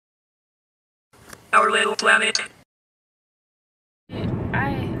our little planet.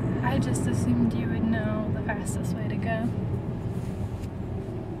 I just assumed you would know the fastest way to go.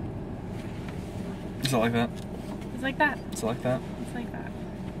 Is it like that? It's like that. Is it like that? It's like that.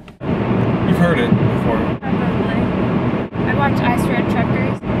 You've heard it before. Probably. I watch Ice Road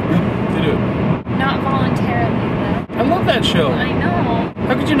Truckers. Yep, they do it. Not voluntarily, though. I love that show. I know.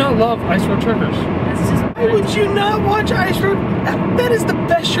 How could you not love Ice Road Truckers? That's just. Why would you not watch Ice Road? That is the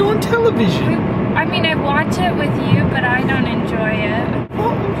best show on television. I mean, I watch it with you, but I don't enjoy it.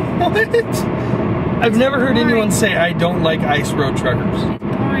 What? I've never heard anyone say I don't like Ice Road Truckers. It's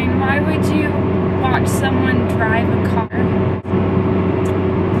boring. Why would you watch someone drive a car?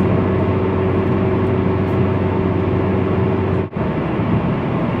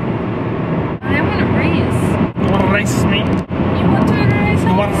 I want to race. You want to race me? You want to race?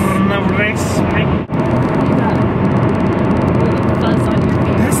 You want to race me? You got a little fuzz on your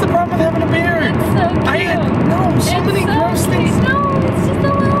beard. That's the problem with having a beard. It's so cute. I had so many gross things. No, it's just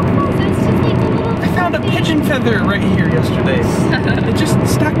a little fuzz. It's just like a little. I found a pigeon feather right here yesterday. It just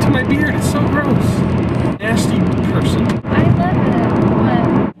stuck to my beard. It's so gross. Nasty person. I love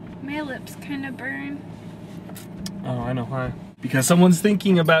it, but my lips kind of burn. Oh, I know why. Because someone's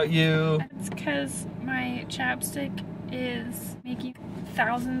thinking about you. It's because my chapstick is making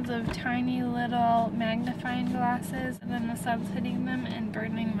thousands of tiny little magnifying glasses, and then the sun's hitting them and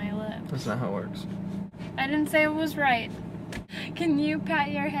burning my lips. That's not how it works. I didn't say it was right. Can you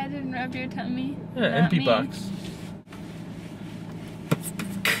pat your head and rub your tummy? Yeah, Not empty me. box.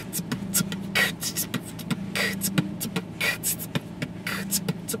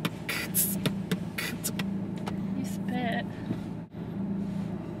 You spit.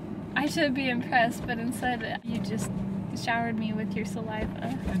 I should be impressed, but instead you just showered me with your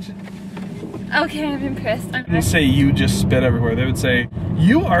saliva. Okay, I'm impressed. They didn't say you just spit everywhere. They would say,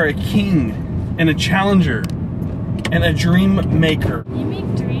 you are a king and a challenger and a dream maker. You make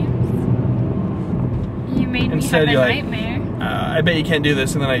dreams? You made Instead, me you're have a like, nightmare. I bet you can't do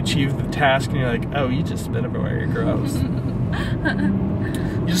this, and then I achieve the task, and you're like, oh, you just spit everywhere, you're gross.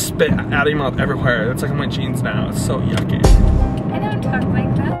 You just spit out of your mouth everywhere. That's like on my jeans now. It's so yucky. I don't talk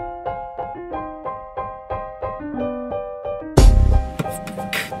like that.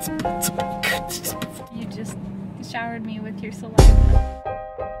 You just showered me with your saliva.